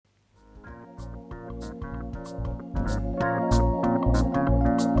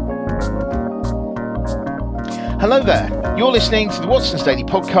Hello there. You're listening to the Watson's Daily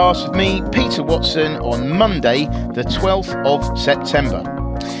Podcast with me, Peter Watson, on Monday, the 12th of September.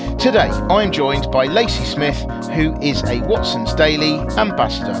 Today, I'm joined by Lacey Smith, who is a Watson's Daily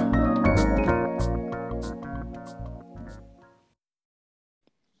ambassador.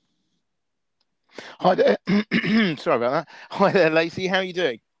 Hi there. Sorry about that. Hi there, Lacey. How are you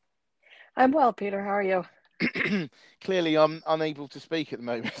doing? I'm well, Peter. How are you? Clearly, I'm unable to speak at the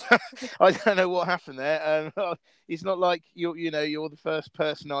moment. I don't know what happened there. It's not like you're the first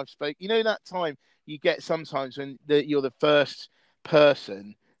person I've spoken. You know that time you get sometimes when you're the first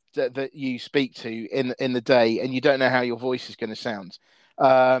person that you speak to in the day, and you don't know how your voice is going to sound.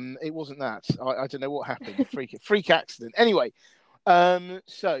 It wasn't that. I don't know what happened. Freak accident. Anyway,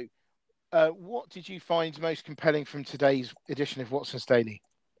 so what did you find most compelling from today's edition of Watson's Daily?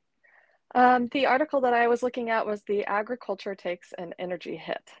 The article that I was looking at was the agriculture takes an energy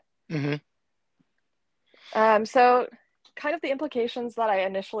hit. Mm-hmm. So kind of the implications that I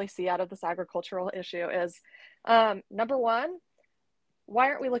initially see out of this agricultural issue is, number one, why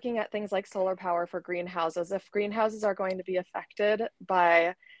aren't we looking at things like solar power for greenhouses? If greenhouses are going to be affected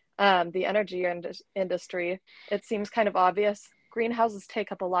by the energy industry, it seems kind of obvious. Greenhouses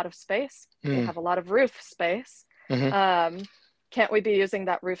take up a lot of space. They have a lot of roof space. Mm-hmm. Can't we be using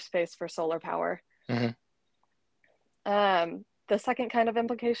that roof space for solar power? Mm-hmm. The second kind of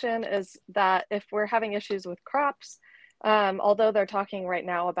implication is that if we're having issues with crops, although they're talking right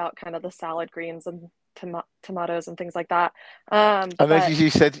now about kind of the salad greens and tomatoes and things like that. And as you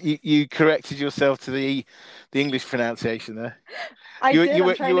said, you corrected yourself to the English pronunciation there. I did. You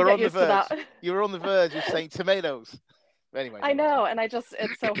I'm trying to get used to that. You were on the verge of saying tomatoes. Anyway, I know, and it's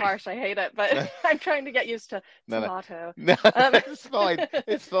so harsh. I hate it, but No. I'm trying to get used to tomato. No, it's fine.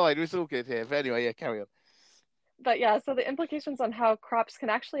 It's fine. It's all good here. But anyway, yeah, carry on. But yeah, so the implications on how crops can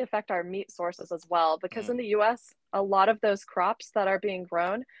actually affect our meat sources as well, because in the US, a lot of those crops that are being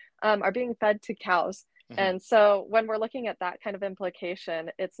grown are being fed to cows. And so when we're looking at that kind of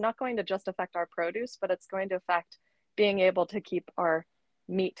implication, it's not going to just affect our produce, but it's going to affect being able to keep our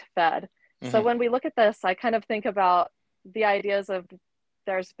meat fed. So when we look at this, I kind of think about the ideas of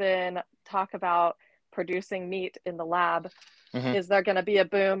there's been talk about producing meat in the lab. Is there going to be a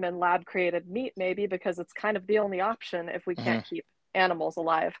boom in lab created meat? Maybe, because it's kind of the only option if we can't keep animals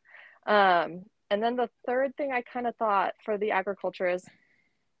alive. And then the third thing I kind of thought for the agriculture is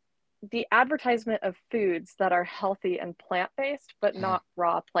the advertisement of foods that are healthy and plant-based, but not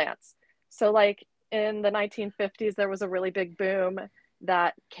raw plants. So like in the 1950s, there was a really big boom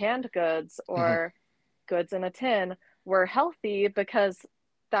that canned goods or goods in a tin were healthy because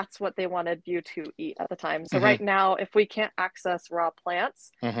that's what they wanted you to eat at the time. So right now, if we can't access raw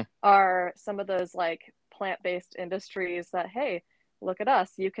plants, are some of those like plant-based industries that, hey, look at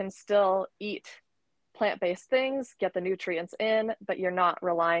us, you can still eat plant-based things, get the nutrients in, but you're not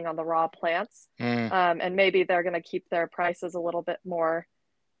relying on the raw plants. And maybe they're going to keep their prices a little bit more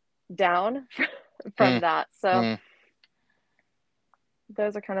down from that. So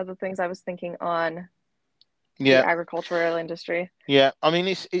those are kind of the things I was thinking on the agricultural industry. Yeah, I mean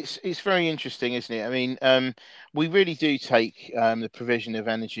it's very interesting, isn't it? I mean, we really do take the provision of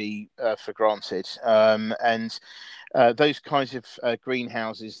energy for granted, and those kinds of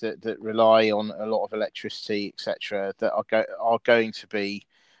greenhouses that rely on a lot of electricity, etc., that are going to be,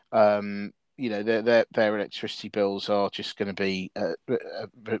 their electricity bills are just going to be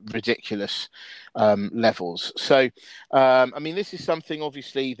ridiculous levels. So, I mean, this is something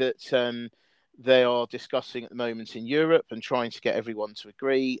obviously that. They are discussing at the moment in Europe and trying to get everyone to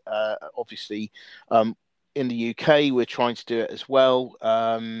agree. Obviously, in the UK, we're trying to do it as well.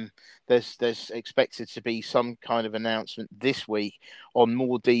 There's expected to be some kind of announcement this week on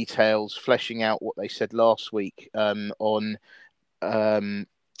more details, fleshing out what they said last week on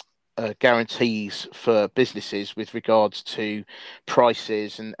guarantees for businesses with regards to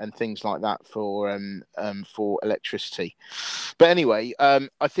prices and things like that for electricity. But anyway,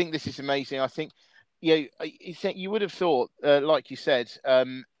 I think this is amazing. I think you would have thought, like you said,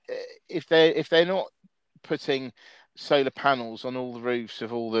 if they're not putting solar panels on all the roofs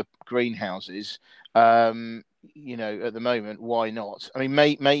of all the greenhouses, at the moment, why not? I mean,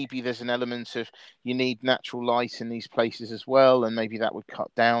 maybe there's an element of you need natural light in these places as well, and maybe that would cut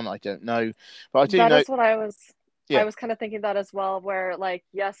down. I don't know, but I do know. That is what I was kind of thinking that as well, where like,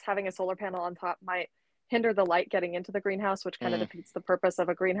 yes, having a solar panel on top might hinder the light getting into the greenhouse, which kind of defeats the purpose of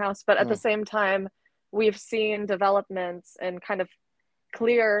a greenhouse. But at the same time, we've seen developments and kind of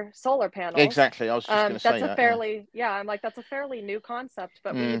clear solar panels. Exactly. I was just going to say that. I'm like, that's a fairly new concept,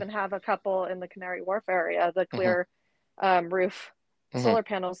 but we even have a couple in the Canary Wharf area, the clear roof Hmm. solar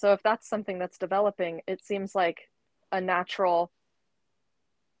panels. So if that's something that's developing, it seems like a natural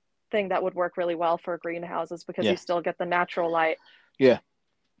thing that would work really well for greenhouses because you Yeah, still get the natural light yeah,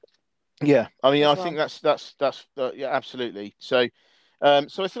 yeah. I mean, as I think well. that's yeah, absolutely. So,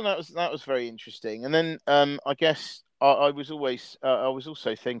 so I thought that was very interesting. And then, I guess I was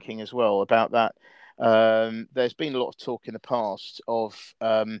also thinking as well about that. There's been a lot of talk in the past of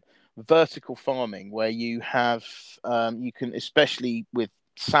vertical farming, where you have you can, especially with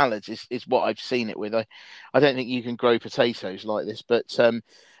salads, is what I've seen it with. I don't think you can grow potatoes like this, but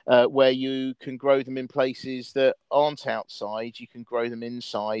where you can grow them in places that aren't outside, you can grow them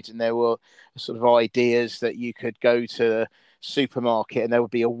inside, and there were sort of ideas that you could go to the supermarket and there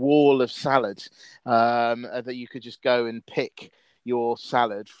would be a wall of salads that you could just go and pick your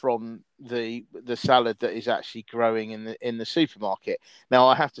salad from the salad that is actually growing in the supermarket. Now,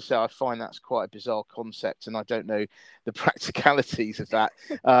 I have to say, I find that's quite a bizarre concept, and I don't know the practicalities of that.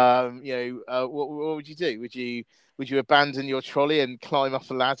 What would you do? Would you abandon your trolley and climb up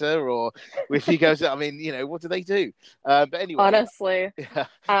a ladder, or if he goes? I mean, what do they do? But anyway, Honestly, yeah,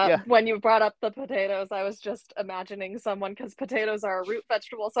 yeah, when you brought up the potatoes, I was just imagining someone because potatoes are a root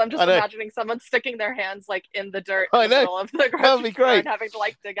vegetable. So I'm I just know, imagining someone sticking their hands like in the dirt in I the know, middle of the that would grocery be store and great. having to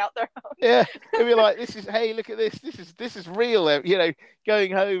like dig out their Yeah, it'd be own. like, this is, hey, look at this. This is real.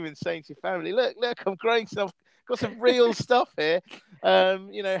 Going home and saying to your family, look, I'm growing stuff. Got some real stuff here.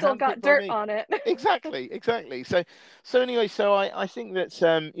 Still got Handpicked by dirt me. on it. Exactly. So anyway, so I think that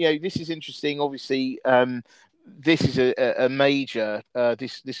this is interesting. Obviously, this is a major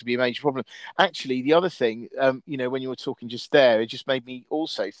this would be a major problem. Actually, the other thing, when you were talking just there, it just made me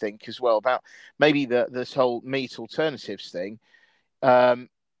also think as well about maybe this whole meat alternatives thing. Um,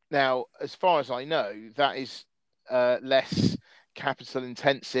 Now, as far as I know, that is less capital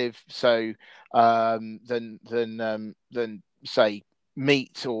intensive, so than say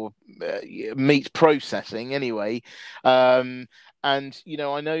meat or meat processing anyway. Um, and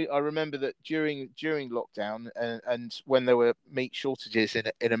I remember that during lockdown, and when there were meat shortages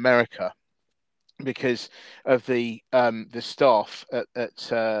in America, because of the staff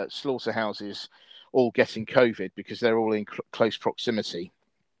at slaughterhouses all getting COVID because they're all in close proximity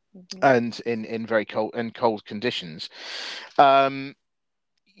Mhm. and in very cold conditions. Um,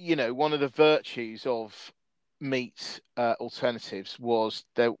 One of the virtues of meat alternatives was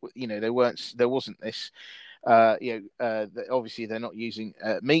there wasn't this. Obviously they're not using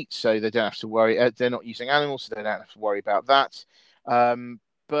meat, so they don't have to worry. They're not using animals, so they don't have to worry about that. Um,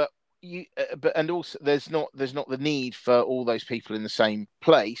 but and also there's not the need for all those people in the same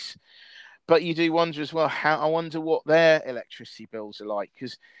place. But you do wonder as well, how I wonder what their electricity bills are like,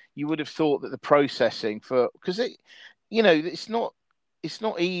 because you would have thought that the processing for because it's not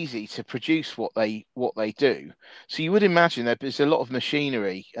easy to produce what they do. So you would imagine that there's a lot of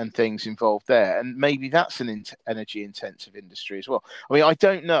machinery and things involved there, and maybe that's an energy intensive industry as well. I mean, I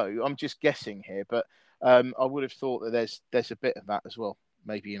don't know. I'm just guessing here, but I would have thought that there's a bit of that as well,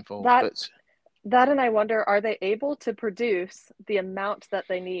 maybe involved. That But that and I wonder, are they able to produce the amount that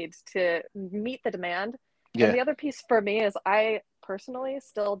they need to meet the demand? And yeah, the other piece for me is I personally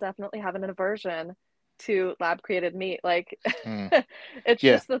still definitely have an aversion to lab created meat. Like mm, it's yeah,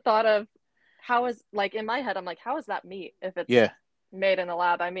 just the thought of how is like in my head, I'm like, how is that meat if it's yeah, made in a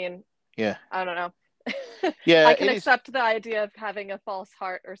lab? I mean, yeah, I don't know. yeah. I can It is. accept the idea of having a false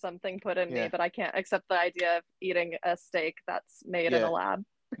heart or something put in me, Yeah, but I can't accept the idea of eating a steak that's made in a yeah. lab.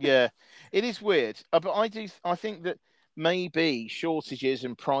 Yeah, it is weird, but I think that maybe shortages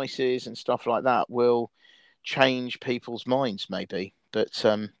and prices and stuff like that will change people's minds, maybe. But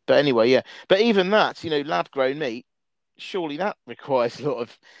anyway, yeah. But even that, lab grown meat, surely that requires a lot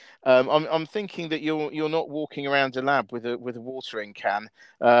of. I'm thinking that you're not walking around a lab with a watering can,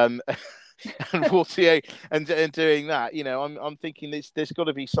 um, and and doing that. I'm thinking there's got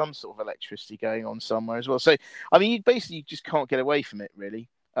to be some sort of electricity going on somewhere as well. So I mean, you basically just can't get away from it, really.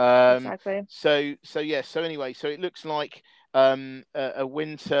 Um, Exactly. so yeah. So anyway, so it looks like a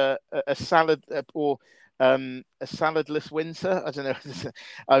winter, a salad, or a saladless winter. I don't know.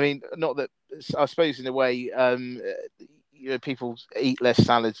 I mean, not that. I suppose in a way, people eat less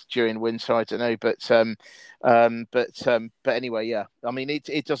salads during winter. I don't know, but anyway, yeah. I mean,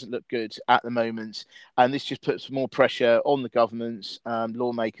 it doesn't look good at the moment, and this just puts more pressure on the governments,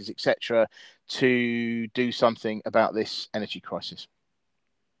 lawmakers, etc., to do something about this energy crisis.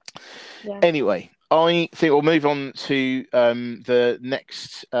 Yeah. Anyway, I think we'll move on to the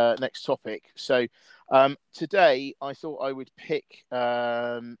next topic. So today, I thought I would pick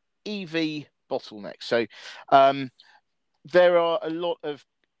EV bottlenecks. So um, there are a lot of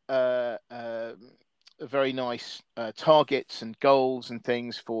uh, uh, very nice targets and goals and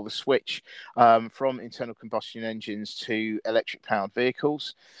things for the switch from internal combustion engines to electric powered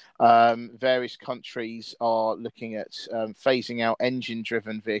vehicles. Various countries are looking at phasing out engine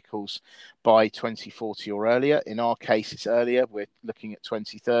driven vehicles by 2040 or earlier. In our case, it's earlier. We're looking at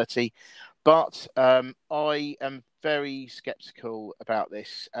 2030. But I am very skeptical about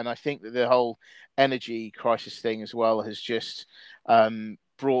this. And I think that the whole energy crisis thing as well has just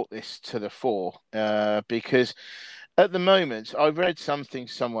brought this to the fore, because at the moment, I read something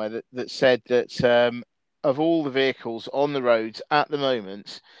somewhere that said that of all the vehicles on the roads at the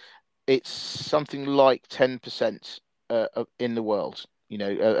moment, it's something like 10% in the world,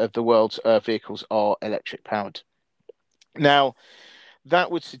 of the world's vehicles are electric powered. Now,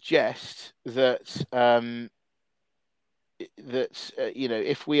 that would suggest that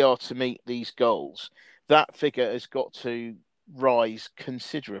if we are to meet these goals, that figure has got to rise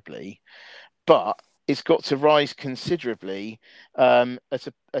considerably, but it's got to rise considerably at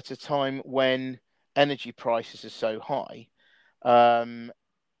a time when energy prices are so high.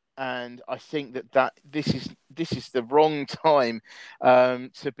 And I think that this is the wrong time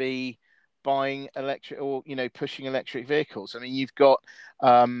to be buying electric, or pushing electric vehicles. I mean, you've got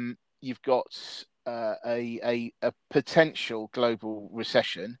a potential global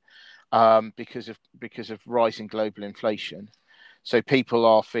recession because of rising global inflation, so people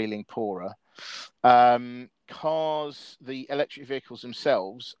are feeling poorer. Cars, the electric vehicles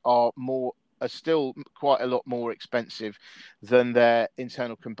themselves are still quite a lot more expensive than their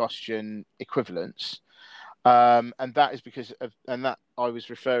internal combustion equivalents. And that is because of, and that I was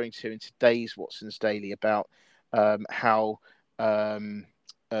referring to in today's Watson's Daily about how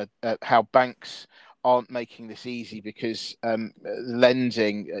banks aren't making this easy because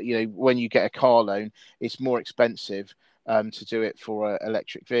lending, when you get a car loan, it's more expensive to do it for an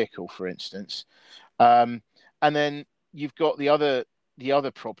electric vehicle, for instance. And then you've got the other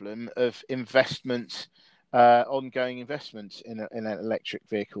problem of investment, ongoing investment in electric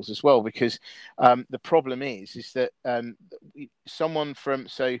vehicles as well, because the problem is that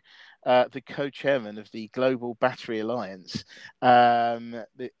the co-chairman of the Global Battery Alliance,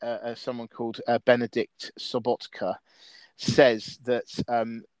 someone called Benedikt Sobotka, says that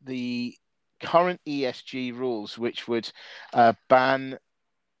the current ESG rules, which would ban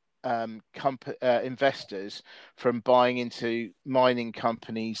investors from buying into mining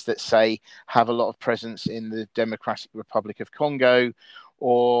companies that say have a lot of presence in the Democratic Republic of Congo,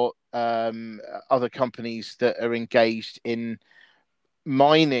 or other companies that are engaged in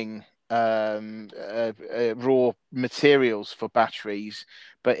mining raw materials for batteries,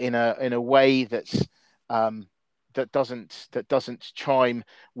 but in a way that doesn't chime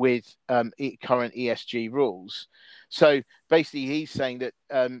with current ESG rules. So basically, he's saying that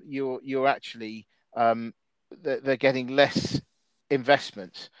you're actually they're getting less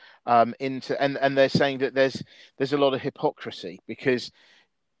investment into, and they're saying that there's a lot of hypocrisy, because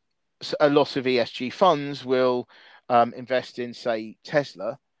a lot of ESG funds will invest in, say,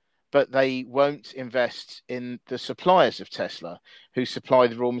 Tesla, but they won't invest in the suppliers of Tesla who supply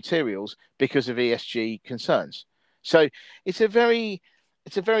the raw materials because of ESG concerns. So it's a very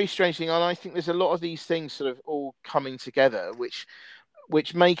strange thing, and I think there's a lot of these things sort of all coming together, which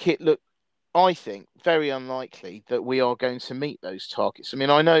make it look, I think, very unlikely that we are going to meet those targets. I mean,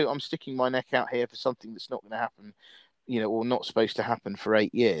 I know I'm sticking my neck out here for something that's not going to happen, or not supposed to happen for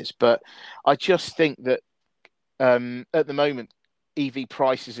 8 years, but I just think that at the moment, EV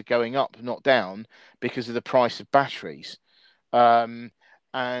prices are going up, not down, because of the price of batteries, and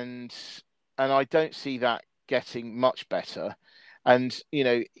I don't see that getting much better. And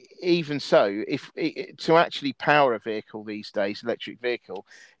even so, if to actually power a vehicle these days, electric vehicle,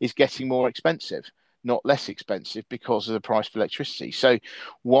 is getting more expensive, not less expensive, because of the price of electricity. So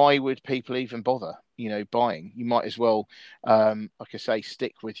why would people even bother buying? You might as well, like I say,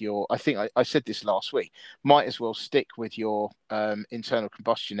 stick with your, I think I said this last week, might as well stick with your internal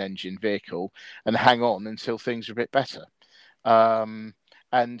combustion engine vehicle and hang on until things are a bit better.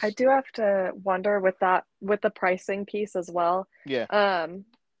 And I do have to wonder with the pricing piece as well. yeah,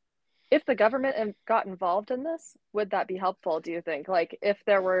 If the government got involved in this, would that be helpful, do you think? Like, if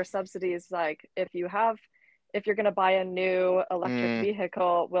there were subsidies, like if you're going to buy a new electric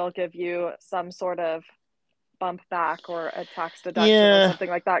vehicle, we'll give you some sort of bump back or a tax deduction or yeah, something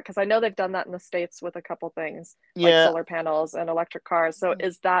like that. Because I know they've done that in the States with a couple things, like yeah. solar panels and electric cars. So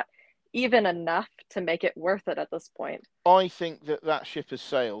is that even enough to make it worth it at this point? I think that ship has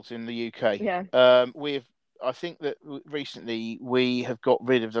sailed in the UK. Yeah. I think that recently we have got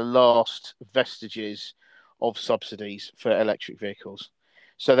rid of the last vestiges of subsidies for electric vehicles.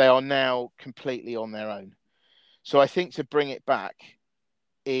 So they are now completely on their own. So I think to bring it back,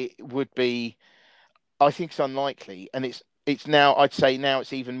 it would be, I think it's unlikely, and it's now, I'd say now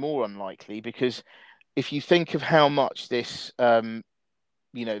it's even more unlikely, because if you think of how much this, the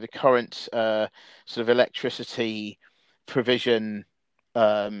current sort of electricity provision,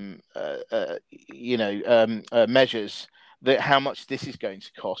 measures, that how much this is going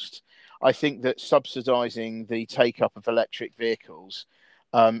to cost, I think that subsidising the take up of electric vehicles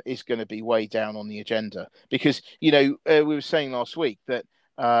is going to be way down on the agenda, because we were saying last week that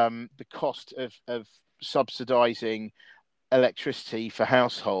the cost of subsidising electricity for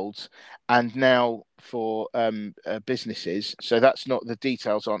households and now for businesses, so that's not, the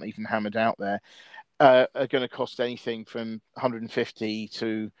details aren't even hammered out there, are going to cost anything from 150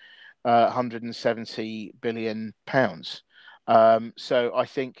 to 170 billion pounds. So I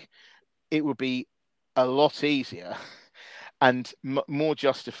think it would be a lot easier and more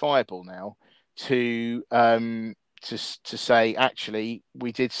justifiable now to say, actually,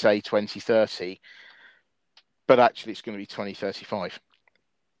 we did say 2030, but actually it's going to be 2035,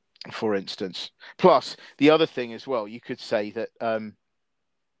 for instance. Plus, the other thing as well, you could say that,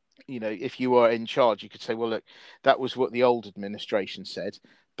 if you were in charge, you could say, well, look, that was what the old administration said,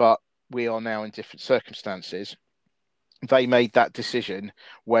 but we are now in different circumstances. They made that decision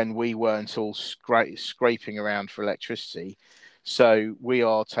when we weren't all scraping around for electricity. So we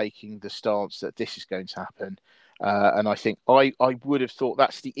are taking the stance that this is going to happen. And I think I would have thought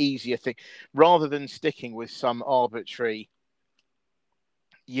that's the easier thing, rather than sticking with some arbitrary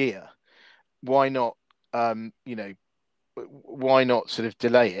year. Why not, why not sort of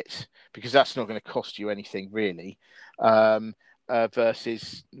delay it? Because that's not going to cost you anything really,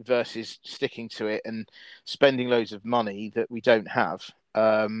 versus sticking to it and spending loads of money that we don't have,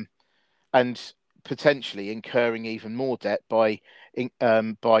 and potentially incurring even more debt by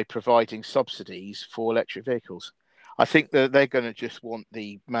providing subsidies for electric vehicles. I think that they're going to just want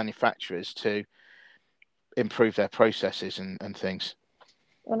the manufacturers to improve their processes and things.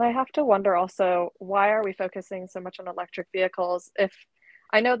 And I have to wonder also, why are we focusing so much on electric vehicles? If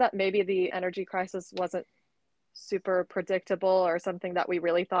I know that maybe the energy crisis wasn't super predictable or something that we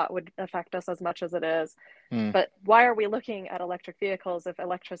really thought would affect us as much as it is, Mm. but why are we looking at electric vehicles if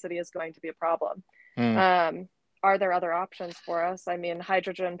electricity is going to be a problem? Mm. Are there other options for us? I mean,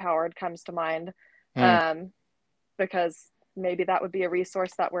 hydrogen powered comes to mind, Mm. because maybe that would be a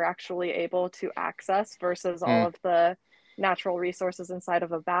resource that we're actually able to access versus all Mm. of the natural resources inside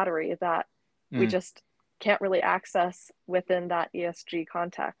of a battery that we Mm. just can't really access within that ESG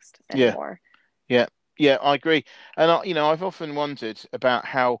context Yeah. anymore. Yeah, yeah, I agree. And I've often wondered about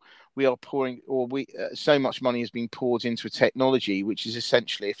how we are pouring, or we so much money has been poured into a technology which is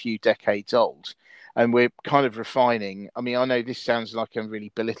essentially a few decades old, and we're kind of refining. I mean, I know this sounds like I'm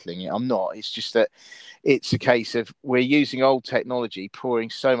really belittling it. I'm not. It's just that it's a case of we're using old technology, pouring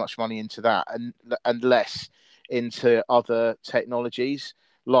so much money into that, and less into other technologies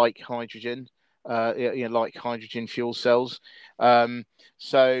like hydrogen, like hydrogen fuel cells.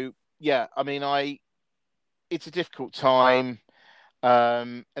 So yeah, I mean, it's a difficult time.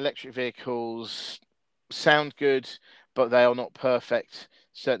 Electric vehicles sound good, but they are not perfect,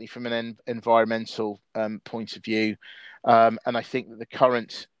 certainly from an environmental point of view. And I think that the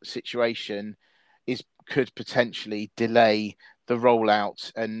current situation could potentially delay the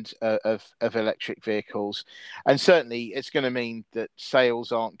rollout and of electric vehicles, and certainly it's going to mean that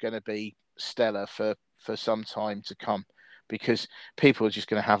sales aren't going to be stellar for some time to come, because people are just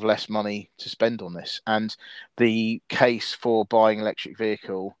going to have less money to spend on this, and the case for buying an electric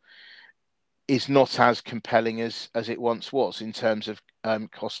vehicle is not as compelling as it once was in terms of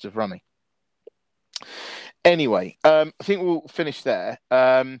cost of running. Anyway, I think we'll finish there.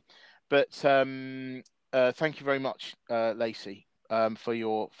 But thank you very much, Lacey, for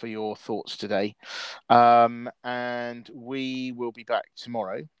your thoughts today. And we will be back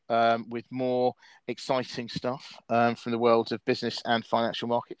tomorrow with more exciting stuff from the world of business and financial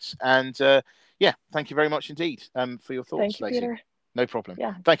markets. And yeah, thank you very much indeed for your thoughts, Thank you, Lacey. Peter. No problem.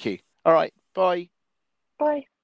 Yeah. Thank you. All right. Bye. Bye.